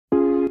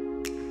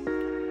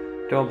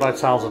Doing Boat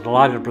Sales are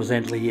delighted to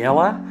present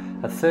Liella,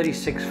 a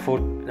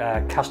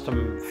 36-foot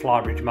custom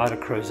flybridge motor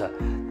cruiser.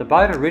 The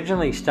boat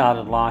originally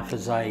started life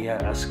as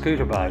a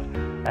scooter boat,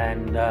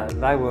 and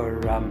they were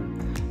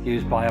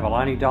used by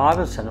abalone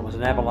divers, and it was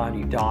an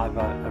abalone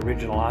diver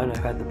original owner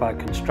who had the boat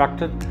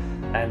constructed,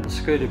 and the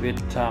scooter bit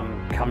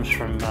comes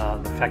from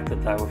the fact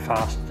that they were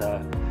fast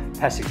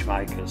passage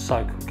makers,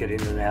 so could get in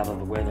and out of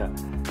the weather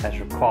as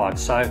required.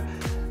 So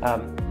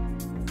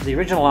the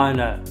original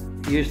owner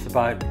used the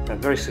boat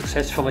very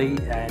successfully,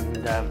 and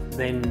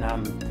then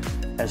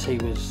as he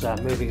was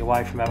moving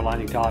away from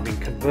abalone diving,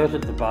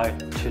 converted the boat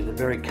to the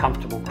very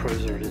comfortable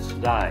cruiser it is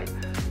today.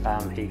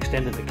 He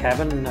extended the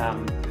cabin,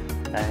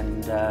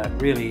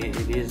 and really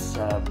it is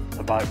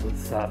a boat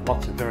with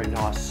lots of very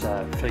nice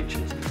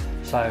features.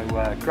 So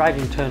great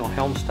internal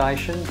helm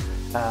station,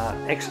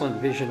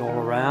 excellent vision all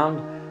around.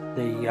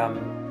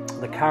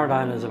 The current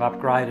owners have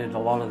upgraded a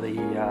lot of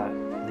the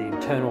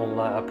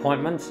internal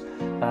appointments.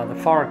 The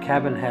forward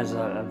cabin has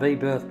a V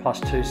berth plus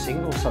 2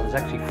 singles, so there's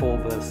actually 4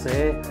 berths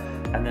there,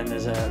 and then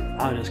there's an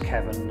owner's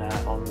cabin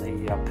on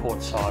the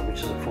port side,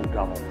 which is a full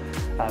double.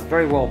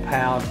 Very well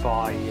powered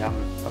by a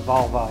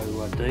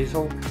Volvo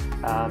diesel.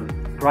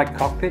 Great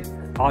cockpit,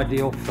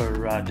 ideal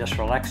for just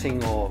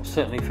relaxing or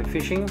certainly for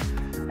fishing,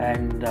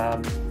 and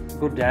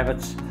good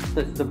davits.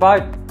 The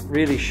boat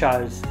really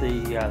shows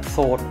the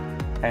thought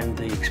and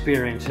the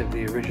experience of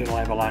the original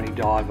abalone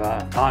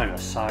diver owner.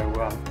 So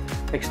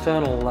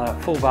external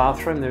full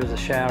bathroom, there is a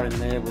shower in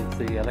there with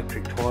the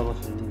electric toilet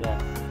and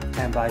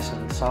hand basin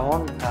and so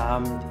on.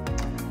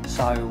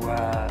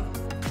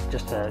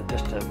 Just a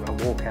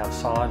walk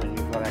outside and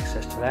you've got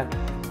access to that.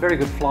 Very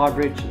good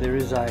flybridge. There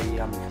is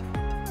an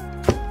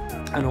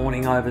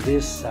awning over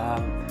this,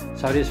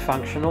 so it is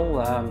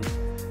functional.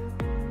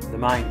 The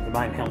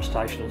main helm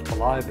station is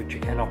below, but you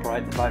can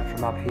operate the boat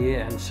from up here,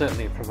 and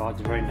certainly it provides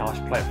a very nice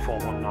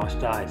platform on nice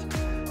days.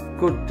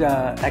 Good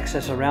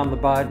access around the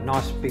boat,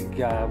 nice big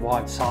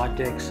wide side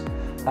decks.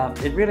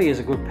 It really is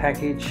a good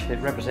package.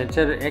 It represents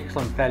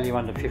excellent value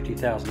under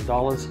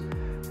 $50,000,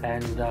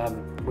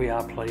 and we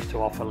are pleased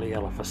to offer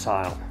Liella for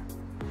sale.